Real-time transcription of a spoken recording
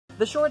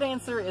The short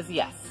answer is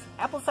yes.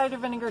 Apple cider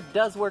vinegar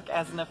does work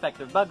as an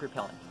effective bug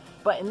repellent.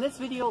 But in this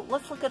video,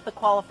 let's look at the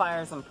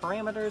qualifiers and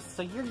parameters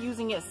so you're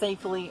using it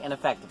safely and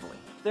effectively.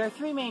 There are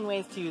three main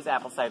ways to use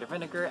apple cider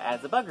vinegar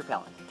as a bug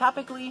repellent: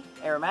 topically,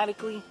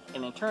 aromatically,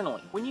 and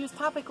internally. When used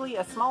topically,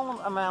 a small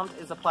amount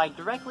is applied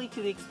directly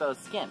to the exposed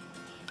skin.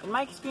 In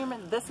my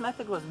experiment, this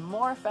method was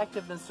more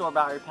effective than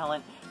store-bought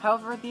repellent.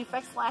 However, the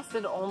effects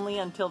lasted only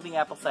until the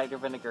apple cider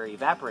vinegar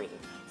evaporated,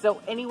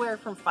 so anywhere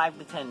from 5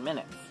 to 10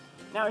 minutes.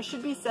 Now, it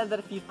should be said that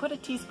if you put a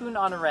teaspoon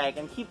on a rag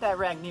and keep that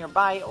rag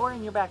nearby or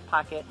in your back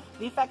pocket,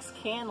 the effects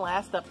can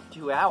last up to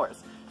 2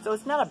 hours. So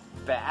it's not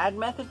a bad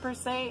method per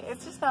se,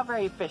 it's just not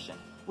very efficient.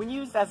 When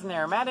used as an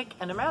aromatic,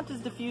 an amount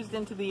is diffused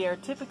into the air,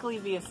 typically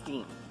via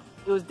steam.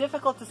 It was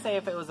difficult to say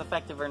if it was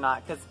effective or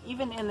not, because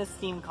even in the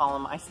steam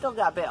column, I still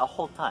got bit a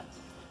whole ton.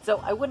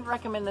 So I wouldn't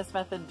recommend this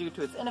method due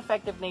to its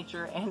ineffective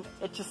nature, and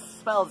it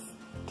just smells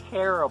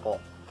terrible.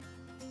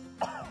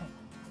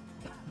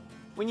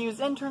 When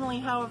used internally,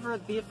 however,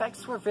 the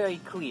effects were very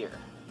clear.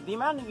 The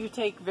amount you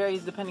take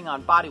varies depending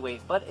on body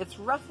weight, but it's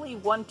roughly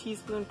 1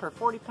 teaspoon per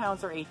 40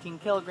 pounds or 18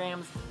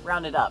 kilograms,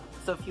 rounded up.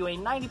 So if you weigh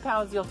 90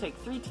 pounds, you'll take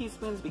 3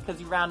 teaspoons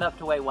because you round up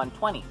to weigh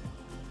 120.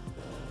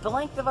 The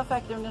length of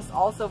effectiveness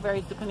also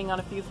varies depending on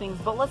a few things,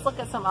 but let's look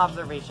at some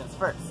observations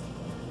first.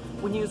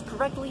 When used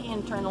correctly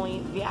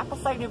internally, the apple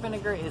cider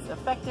vinegar is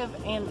effective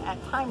and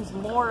at times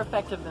more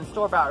effective than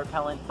store-bought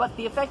repellent, but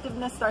the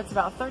effectiveness starts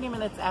about 30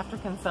 minutes after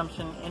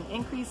consumption and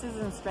increases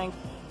in strength,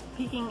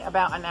 peaking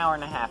about an hour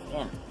and a half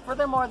in.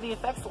 Furthermore, the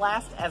effects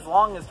last as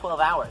long as 12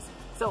 hours.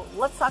 So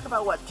let's talk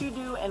about what to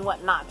do and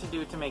what not to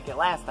do to make it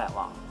last that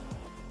long.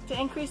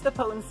 To increase the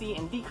potency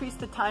and decrease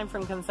the time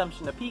from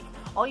consumption to peak,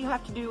 all you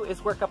have to do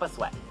is work up a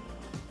sweat.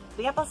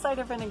 The apple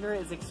cider vinegar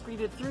is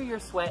excreted through your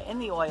sweat in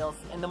the oils,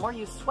 and the more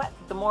you sweat,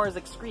 the more is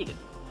excreted.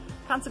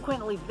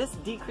 Consequently, this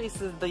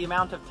decreases the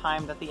amount of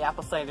time that the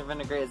apple cider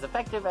vinegar is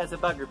effective as a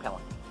bug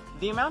repellent.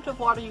 The amount of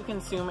water you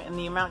consume and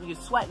the amount you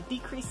sweat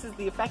decreases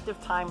the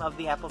effective time of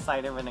the apple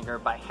cider vinegar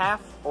by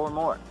half or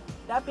more.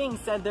 That being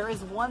said, there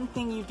is one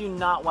thing you do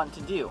not want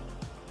to do.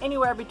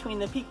 Anywhere between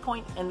the peak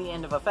point and the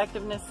end of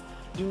effectiveness,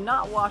 do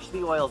not wash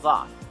the oils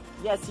off.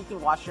 Yes, you can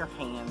wash your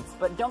hands,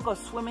 but don't go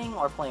swimming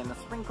or play in the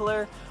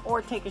sprinkler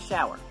or take a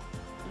shower.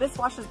 This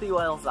washes the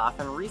oils off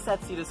and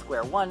resets you to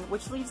square one,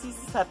 which leaves you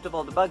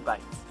susceptible to bug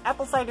bites.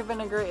 Apple cider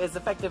vinegar is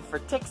effective for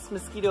ticks,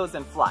 mosquitoes,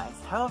 and flies.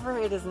 However,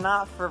 it is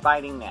not for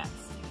biting gnats.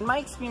 In my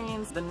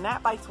experience, the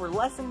gnat bites were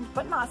lessened,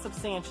 but not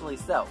substantially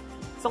so.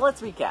 So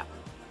let's recap.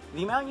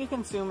 The amount you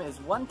consume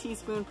is 1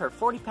 teaspoon per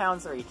 40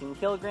 pounds or 18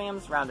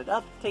 kilograms, rounded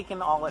up, taken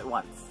all at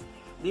once.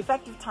 The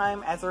effective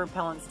time as a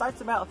repellent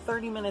starts about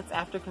 30 minutes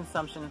after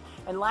consumption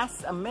and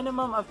lasts a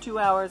minimum of 2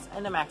 hours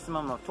and a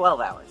maximum of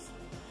 12 hours.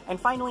 And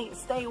finally,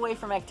 stay away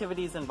from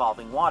activities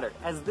involving water,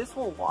 as this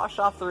will wash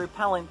off the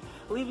repellent,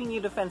 leaving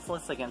you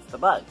defenseless against the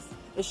bugs.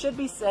 It should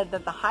be said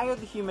that the higher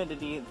the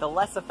humidity, the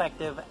less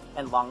effective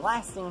and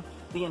long-lasting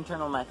the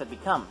internal method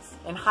becomes.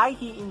 In high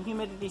heat and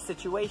humidity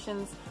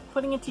situations,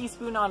 putting a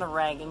teaspoon on a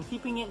rag and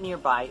keeping it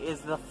nearby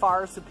is the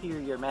far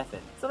superior method.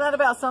 So that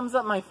about sums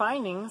up my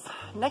findings.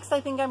 Next, I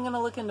think I'm going to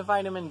look into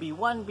vitamin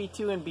B1,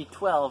 B2, and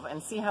B12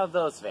 and see how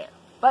those fare.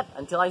 But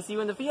until I see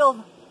you in the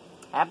field,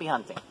 happy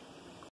hunting.